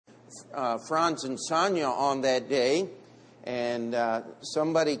Franz and Sonia on that day. And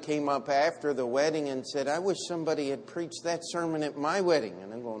somebody came up after the wedding and said, I wish somebody had preached that sermon at my wedding.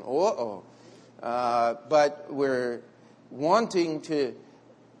 And I'm going, uh-oh. But we're wanting to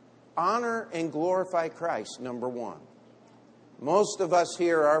honor and glorify Christ, number one. Most of us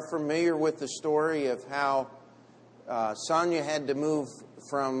here are familiar with the story of how Sonia had to move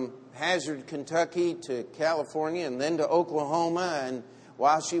from Hazard, Kentucky to California and then to Oklahoma. And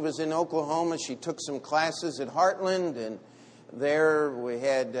while she was in Oklahoma, she took some classes at Heartland. And there we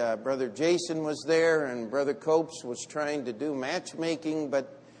had Brother Jason was there, and Brother Copes was trying to do matchmaking.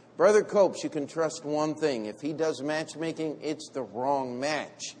 But Brother Copes, you can trust one thing. If he does matchmaking, it's the wrong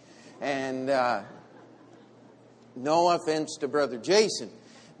match. And no offense to Brother Jason,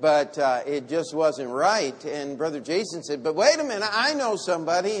 but it just wasn't right. And Brother Jason said, but wait a minute, I know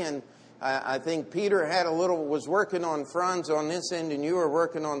somebody. And I think Peter was working on Franz on this end, and you were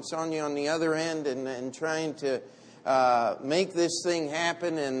working on Sonia on the other end, and trying to make this thing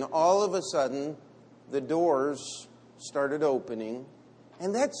happen. And all of a sudden, the doors started opening.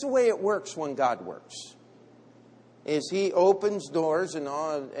 And that's the way it works when God works. Is He opens doors,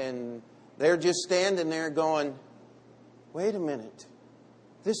 and they're just standing there going, wait a minute,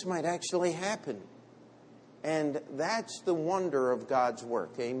 this might actually happen. And that's the wonder of God's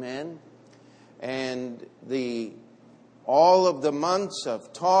work. Amen. And all of the months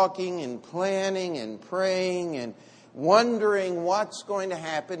of talking and planning and praying and wondering what's going to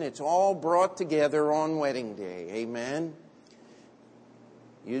happen, it's all brought together on wedding day. Amen.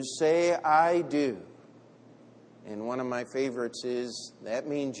 You say, I do. And one of my favorites is, that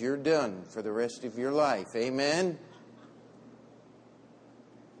means you're done for the rest of your life. Amen?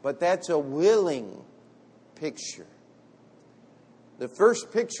 But that's a willing picture. The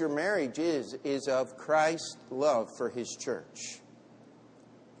first picture marriage is of Christ's love for His church.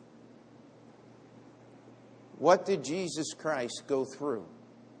 What did Jesus Christ go through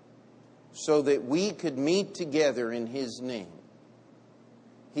so that we could meet together in His name?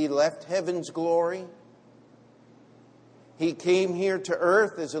 He left heaven's glory. He came here to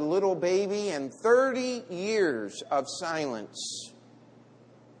earth as a little baby, and 30 years of silence.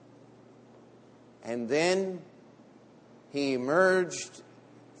 And then He emerged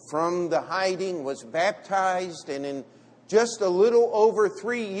from the hiding, was baptized, and in just a little over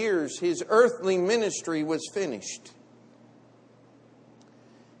 3 years, His earthly ministry was finished.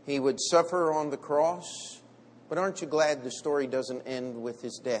 He would suffer on the cross. But aren't you glad the story doesn't end with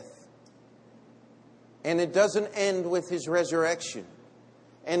His death? And it doesn't end with His resurrection.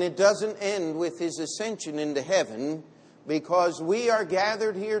 And it doesn't end with His ascension into heaven, because we are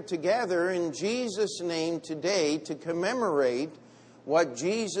gathered here together in Jesus' name today to commemorate what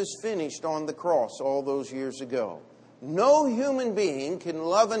Jesus finished on the cross all those years ago. No human being can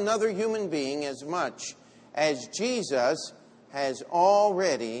love another human being as much as Jesus has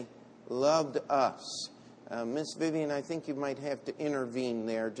already loved us. Miss Vivian, I think you might have to intervene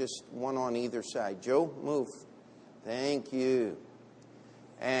there. Just one on either side. Joe, move. Thank you.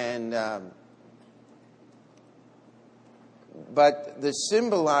 And but the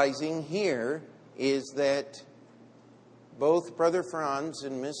symbolizing here is that both Brother Franz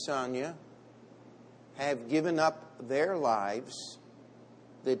and Miss Sonia have given up their lives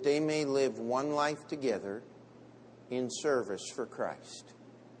that they may live one life together in service for Christ.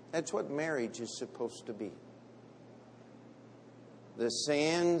 That's what marriage is supposed to be. The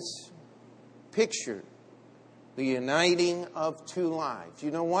sands picture the uniting of two lives.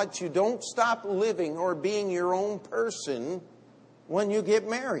 You know what? You don't stop living or being your own person when you get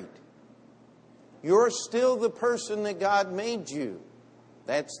married. You're still the person that God made you.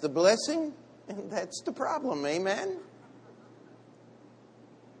 That's the blessing, and that's the problem. Amen?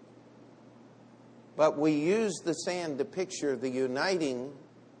 But we use the sand to picture the uniting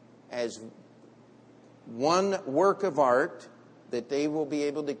as one work of art that they will be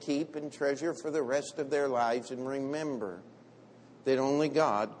able to keep and treasure for the rest of their lives, and remember that only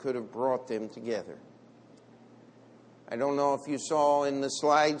God could have brought them together. I don't know if you saw in the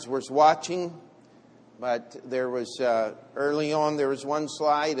slides, was watching, but there was, early on, there was one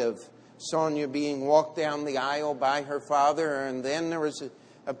slide of Sonia being walked down the aisle by her father, and then there was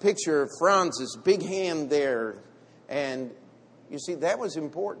a picture of Franz's big hand there. And you see, that was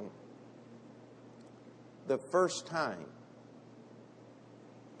important. The first time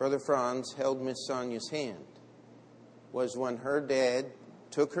Brother Franz held Miss Sonia's hand was when her dad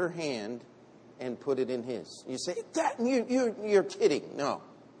took her hand and put it in his. You say, you're kidding. No,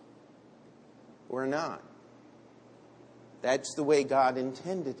 we're not. That's the way God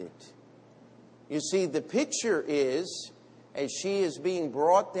intended it. You see, the picture is as she is being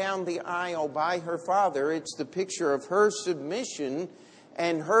brought down the aisle by her father, it's the picture of her submission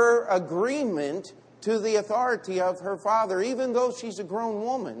and her agreement to the authority of her father. Even though she's a grown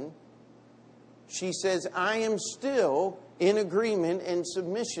woman, she says, I am still in agreement and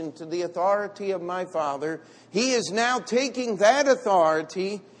submission to the authority of my father. He is now taking that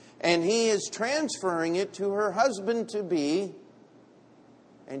authority and he is transferring it to her husband-to-be.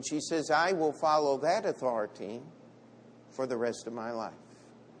 And she says, I will follow that authority for the rest of my life.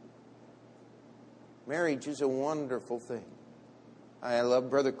 Marriage is a wonderful thing. I love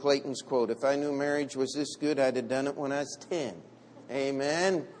Brother Clayton's quote, if I knew marriage was this good, I'd have done it when I was 10.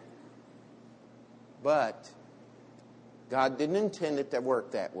 Amen. But God didn't intend it to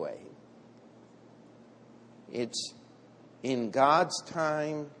work that way. It's in God's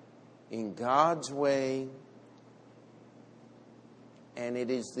time, in God's way, and it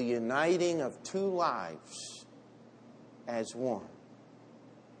is the uniting of two lives as one.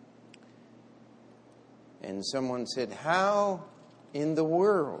 And someone said, how in the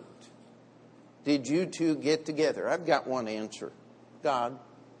world did you two get together? I've got one answer. God.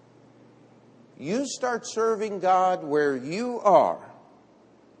 You start serving God where you are,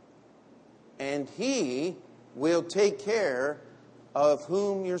 and He will take care of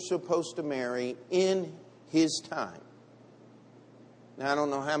whom you're supposed to marry in His time. Now, I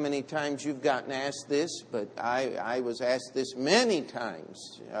don't know how many times you've gotten asked this, but I was asked this many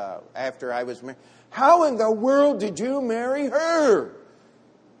times after I was married. How in the world did you marry her?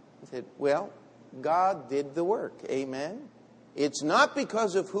 I said, well, God did the work. Amen. It's not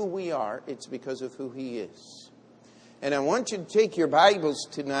because of who we are, it's because of who He is. And I want you to take your Bibles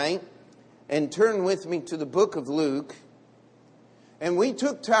tonight and turn with me to the book of Luke. And we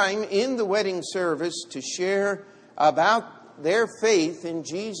took time in the wedding service to share about their faith in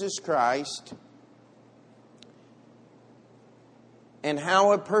Jesus Christ and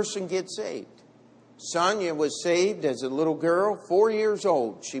how a person gets saved. Sonia was saved as a little girl, 4 years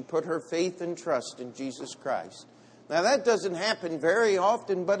old. She put her faith and trust in Jesus Christ. Now, that doesn't happen very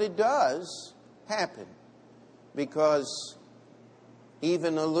often, but it does happen. Because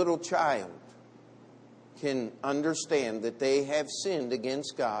even a little child can understand that they have sinned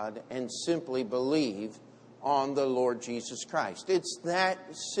against God and simply believe on the Lord Jesus Christ. It's that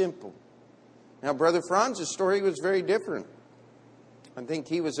simple. Now, Brother Franz's story was very different. I think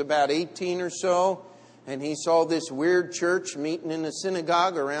he was about 18 or so, and he saw this weird church meeting in a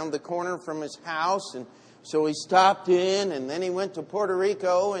synagogue around the corner from his house, and so he stopped in, and then he went to Puerto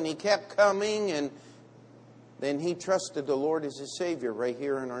Rico, and he kept coming, and then he trusted the Lord as his Savior right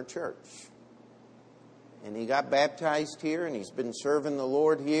here in our church. And he got baptized here, and he's been serving the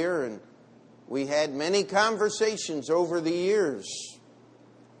Lord here, and we had many conversations over the years.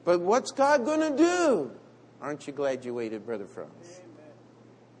 But what's God going to do? Aren't you glad you waited, Brother Franz? Amen.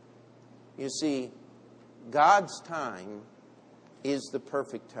 You see, God's time is the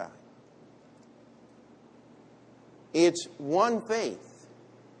perfect time. It's one faith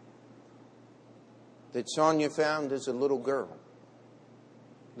that Sonia found as a little girl,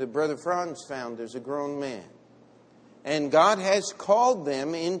 that Brother Franz found as a grown man. And God has called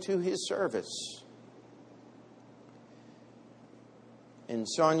them into His service. And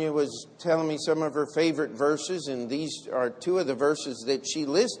Sonia was telling me some of her favorite verses, and these are two of the verses that she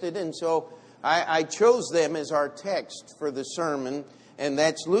listed. And so I chose them as our text for the sermon. And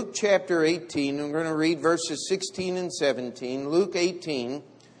that's Luke chapter 18. I'm going to read verses 16 and 17. Luke 18,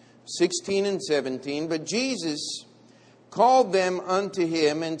 16 and 17. But Jesus called them unto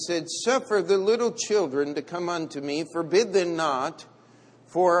Him and said, Suffer the little children to come unto me, forbid them not,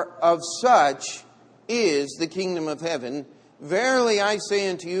 for of such is the kingdom of heaven. Verily I say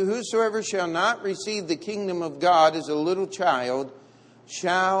unto you, whosoever shall not receive the kingdom of God as a little child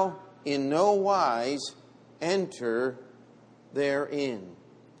shall in no wise enter therein.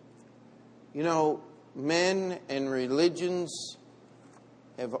 You know, men and religions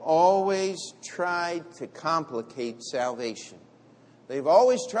have always tried to complicate salvation. They've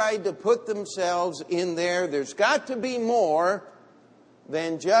always tried to put themselves in there. There's got to be more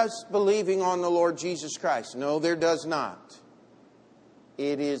than just believing on the Lord Jesus Christ. No, there does not.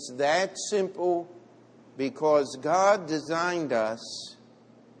 It is that simple because God designed us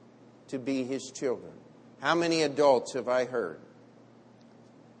to be His children. How many adults have I heard?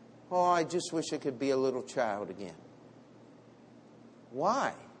 Oh, I just wish I could be a little child again.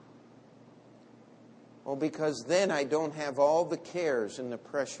 Why? Well, because then I don't have all the cares and the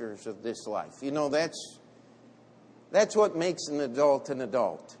pressures of this life. You know, that's what makes an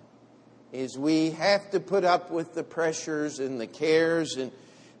adult, is we have to put up with the pressures and the cares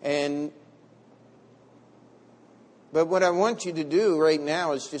and But what I want you to do right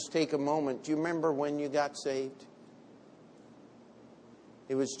now is just take a moment. Do you remember when you got saved?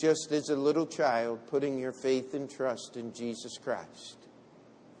 It was just as a little child putting your faith and trust in Jesus Christ.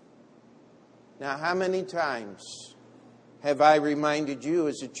 Now, how many times have I reminded you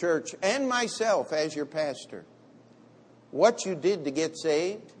as a church and myself as your pastor, what you did to get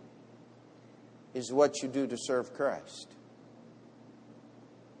saved is what you do to serve Christ.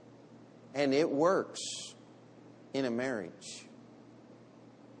 And it works in a marriage.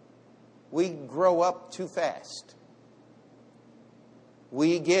 We grow up too fast.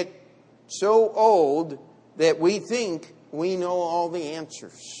 We get so old that we think we know all the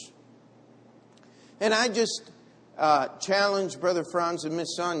answers. And I just challenged Brother Franz and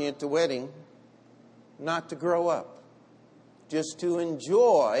Miss Sonia at the wedding not to grow up. Just to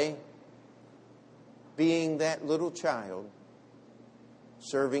enjoy being that little child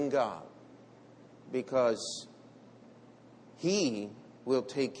serving God. Because He will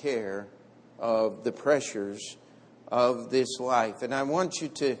take care of the pressures of this life. And I want you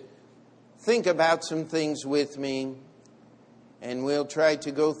to think about some things with me, and we'll try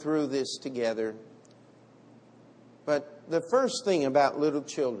to go through this together. But the first thing about little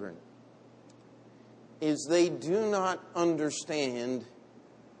children is they do not understand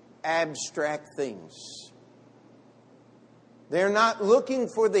abstract things. They're not looking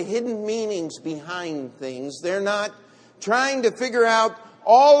for the hidden meanings behind things. They're not trying to figure out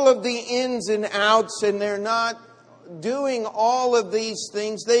all of the ins and outs, and they're not doing all of these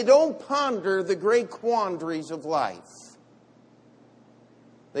things. They don't ponder the great quandaries of life.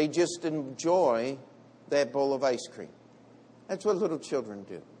 They just enjoy that bowl of ice cream. That's what little children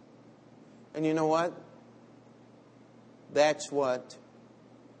do. And you know what? That's what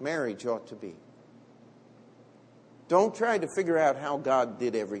marriage ought to be. Don't try to figure out how God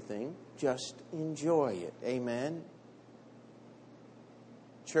did everything. Just enjoy it. Amen?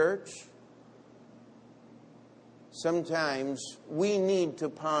 Church, sometimes we need to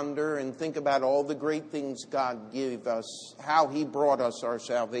ponder and think about all the great things God gave us, how He brought us our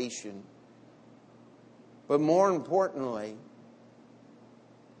salvation. But more importantly,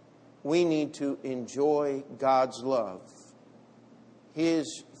 we need to enjoy God's love,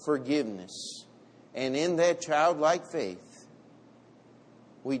 His forgiveness. And in that childlike faith,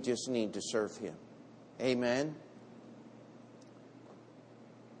 we just need to serve Him. Amen?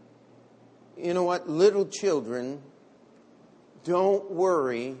 You know what? Little children don't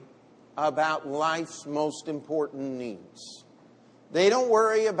worry about life's most important needs. They don't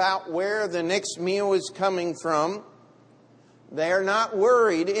worry about where the next meal is coming from. They're not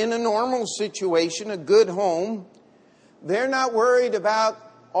worried in a normal situation, a good home. They're not worried about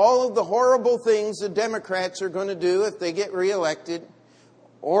all of the horrible things the Democrats are going to do if they get reelected,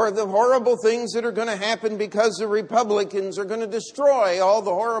 or the horrible things that are going to happen because the Republicans are going to destroy all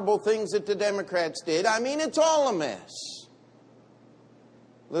the horrible things that the Democrats did. I mean, it's all a mess.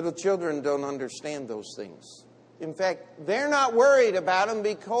 Little children don't understand those things. In fact, they're not worried about them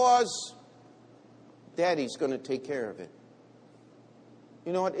because Daddy's going to take care of it.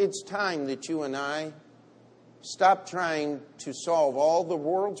 You know what? It's time that you and I stop trying to solve all the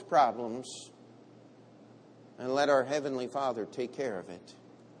world's problems and let our Heavenly Father take care of it.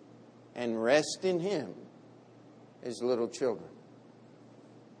 And rest in Him as little children.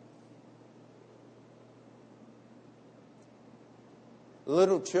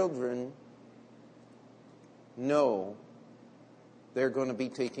 Little children know they're going to be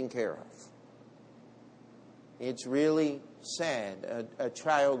taken care of. It's really sad. A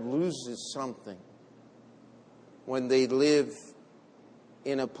child loses something when they live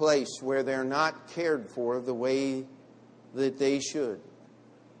in a place where they're not cared for the way that they should.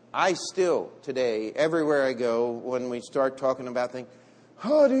 I still, today, everywhere I go, when we start talking about things,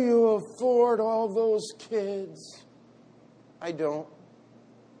 how do you afford all those kids? I don't.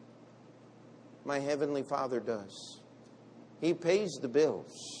 My Heavenly Father does. He pays the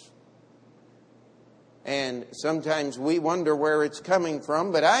bills. And sometimes we wonder where it's coming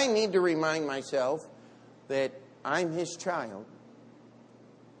from, but I need to remind myself that I'm His child.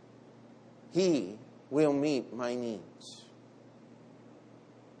 He will meet my needs.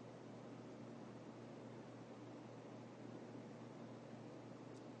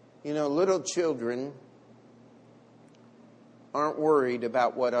 You know, little children aren't worried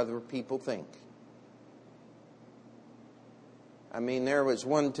about what other people think. I mean, there was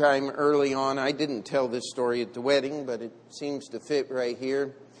one time early on, I didn't tell this story at the wedding, but it seems to fit right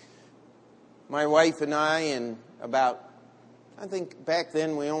here. My wife and I, and about, I think back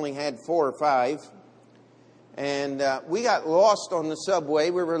then we only had 4 or 5, and we got lost on the subway.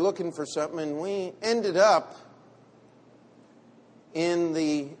 We were looking for something, and we ended up in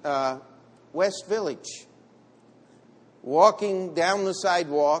the West Village, walking down the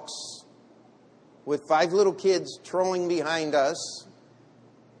sidewalks with 5 little kids trolling behind us,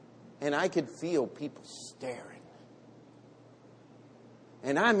 and I could feel people staring.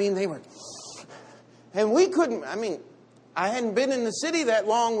 And I mean, they were... And we couldn't... I hadn't been in the city that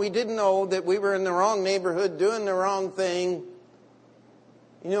long. We didn't know that we were in the wrong neighborhood, doing the wrong thing.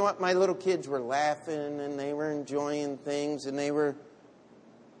 You know what? My little kids were laughing, and they were enjoying things, and they were...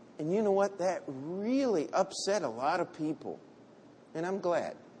 And you know what? That really upset a lot of people. And I'm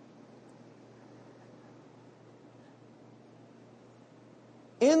glad.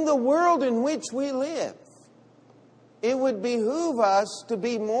 In the world in which we live, it would behoove us to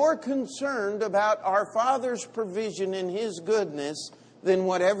be more concerned about our Father's provision and His goodness than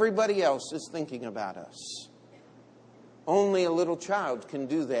what everybody else is thinking about us. Only a little child can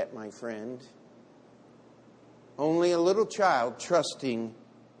do that, my friend. Only a little child trusting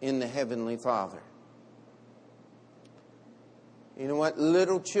in the Heavenly Father. You know what?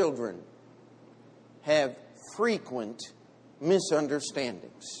 Little children have frequent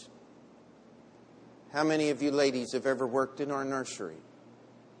misunderstandings. How many of you ladies have ever worked in our nursery?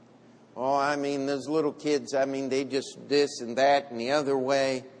 Oh, those little kids, they just this and that and the other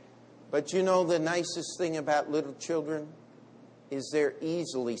way. But you know the nicest thing about little children is they're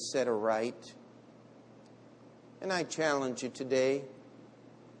easily set aright. And I challenge you today,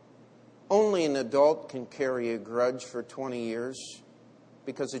 only an adult can carry a grudge for 20 years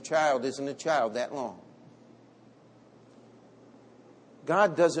because a child isn't a child that long.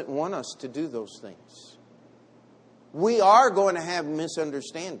 God doesn't want us to do those things. We are going to have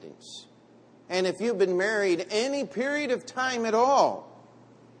misunderstandings. And if you've been married any period of time at all,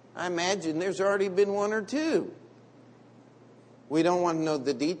 I imagine there's already been 1 or 2. We don't want to know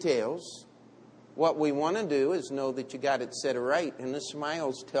the details. What we want to do is know that you got it set right. And the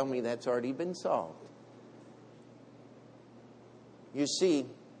smiles tell me that's already been solved. You see,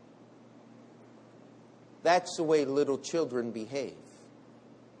 that's the way little children behave.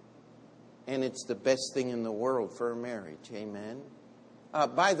 And it's the best thing in the world for a marriage. Amen.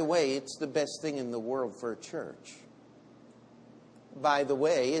 By the way, it's the best thing in the world for a church. By the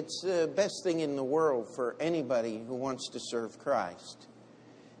way, it's the best thing in the world for anybody who wants to serve Christ,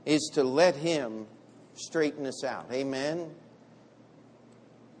 is to let Him straighten us out. Amen.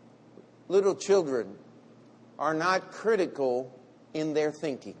 Little children are not critical in their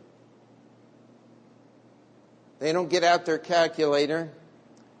thinking. They don't get out their calculator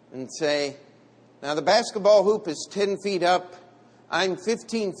and say, now the basketball hoop is 10 feet up, I'm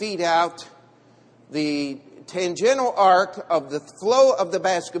 15 feet out, the tangential arc of the flow of the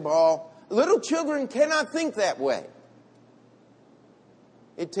basketball. Little children cannot think that way.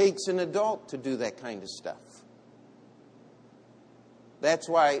 It takes an adult to do that kind of stuff. That's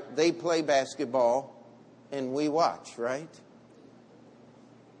why they play basketball and we watch, right?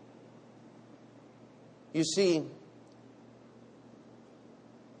 You see,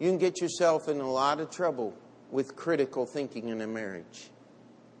 you can get yourself in a lot of trouble with critical thinking in a marriage.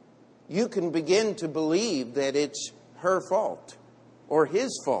 You can begin to believe that it's her fault or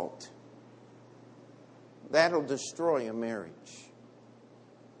his fault. That'll destroy a marriage.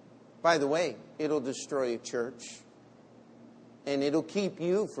 By the way, it'll destroy a church. And it'll keep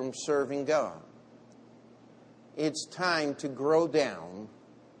you from serving God. It's time to grow down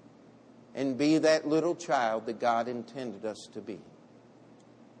and be that little child that God intended us to be.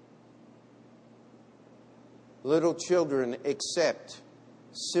 Little children accept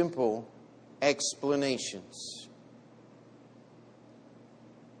simple explanations.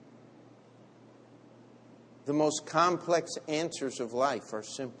 The most complex answers of life are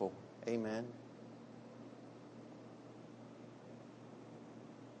simple. Amen.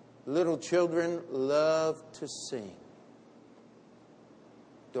 Little children love to sing.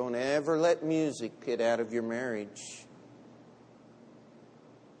 Don't ever let music get out of your marriage.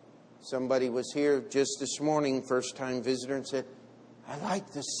 Somebody was here just this morning, first-time visitor, and said, I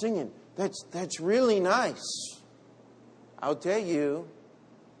like the singing. That's really nice. I'll tell you,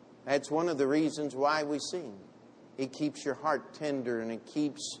 that's one of the reasons why we sing. It keeps your heart tender and it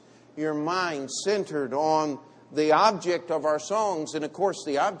keeps your mind centered on the object of our songs. And of course,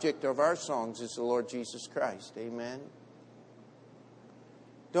 the object of our songs is the Lord Jesus Christ. Amen.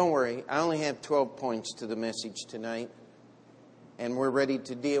 Don't worry, I only have 12 points to the message tonight. And we're ready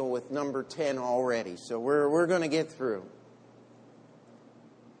to deal with number 10 already. So we're going to get through.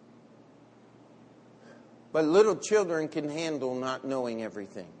 But little children can handle not knowing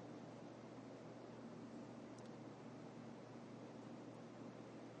everything.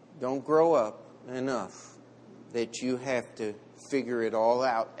 Don't grow up enough that you have to figure it all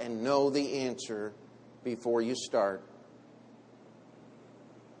out and know the answer before you start.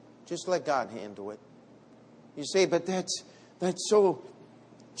 Just let God handle it. You say, but that's so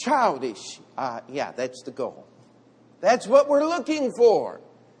childish. Yeah, that's the goal. That's what we're looking for.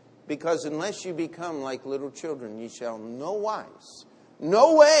 Because unless you become like little children, ye shall no wise,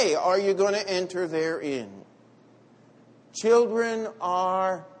 no way are you going to enter therein. Children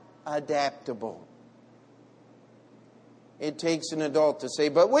are adaptable. It takes an adult to say,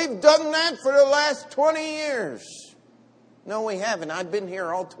 but we've done that for the last 20 years. No, we haven't. I've been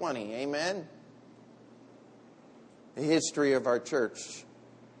here all 20. Amen? The history of our church.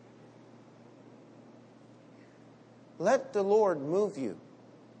 Let the Lord move you.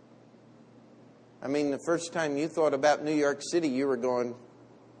 I mean, the first time you thought about New York City, you were going,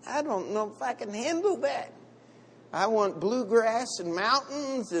 I don't know if I can handle that. I want bluegrass and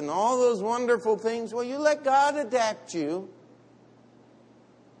mountains and all those wonderful things. Well, you let God adapt you,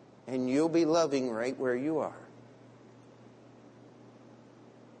 and you'll be loving right where you are.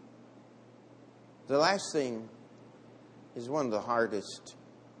 The last thing is one of the hardest.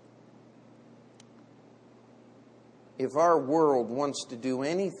 If our world wants to do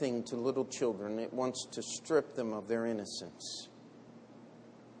anything to little children, it wants to strip them of their innocence.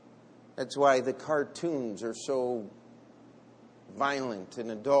 That's why the cartoons are so violent and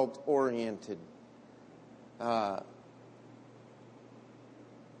adult-oriented. The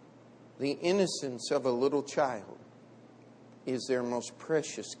innocence of a little child is their most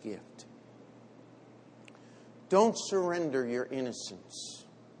precious gift. Don't surrender your innocence.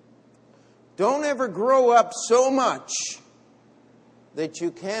 Don't ever grow up so much that you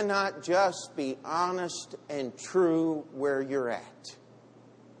cannot just be honest and true where you're at.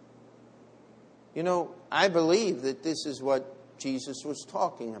 You know, I believe that this is what Jesus was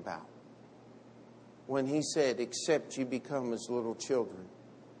talking about when he said, except you become as little children.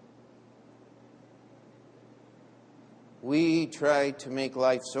 We try to make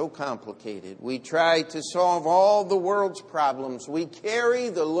life so complicated. We try to solve all the world's problems. We carry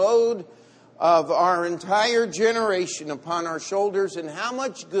the load of our entire generation upon our shoulders, and how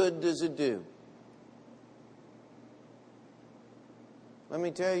much good does it do? Let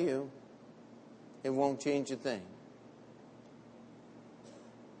me tell you, it won't change a thing.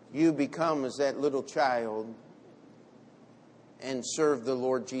 You become as that little child and serve the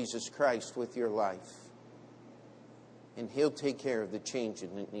Lord Jesus Christ with your life. And He'll take care of the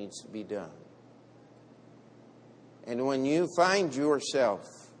changing that needs to be done. And when you find yourself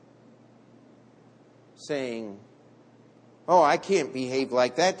saying, oh, I can't behave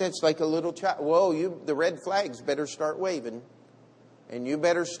like that. That's like a little child. Whoa, the red flags better start waving. And you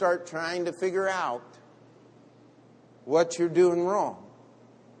better start trying to figure out what you're doing wrong.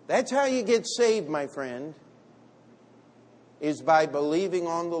 That's how you get saved, my friend, is by believing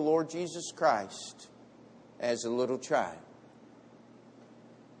on the Lord Jesus Christ as a little child.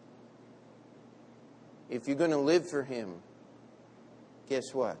 If you're going to live for Him,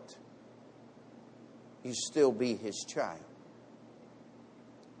 guess what? You still be His child.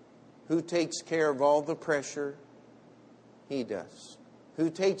 Who takes care of all the pressure? He does.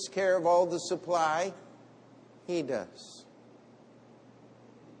 Who takes care of all the supply? He does.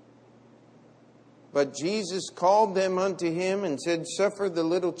 But Jesus called them unto Him and said, suffer the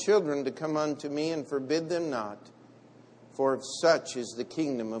little children to come unto me, and forbid them not. For of such is the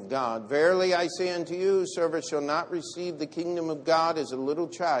kingdom of God. Verily I say unto you, whosoever shall not receive the kingdom of God as a little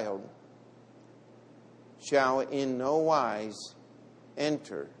child, shall in no wise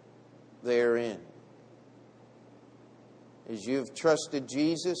enter therein. As you've trusted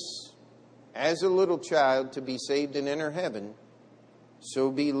Jesus as a little child to be saved and enter heaven,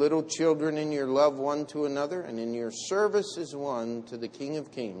 so be little children in your love one to another, and in your service as one to the King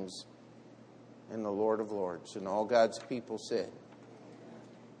of Kings and the Lord of Lords. And all God's people said,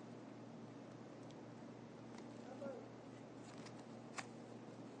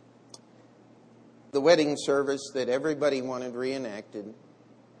 the wedding service that everybody wanted reenacted.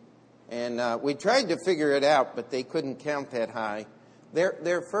 And we tried to figure it out, but they couldn't count that high.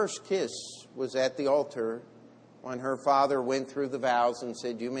 Their first kiss was at the altar when her father went through the vows and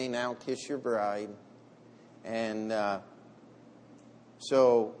said, you may now kiss your bride. And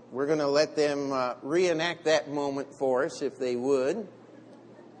so we're going to let them reenact that moment for us, if they would.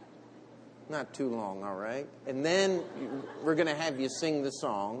 Not too long, all right? And then we're going to have you sing the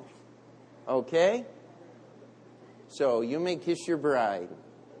song. Okay? So you may kiss your bride.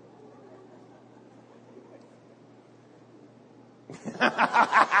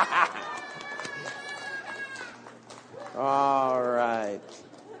 All right.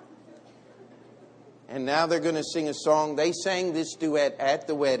 And now they're going to sing a song. They sang this duet at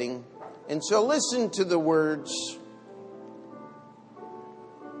the wedding. And so listen to the words.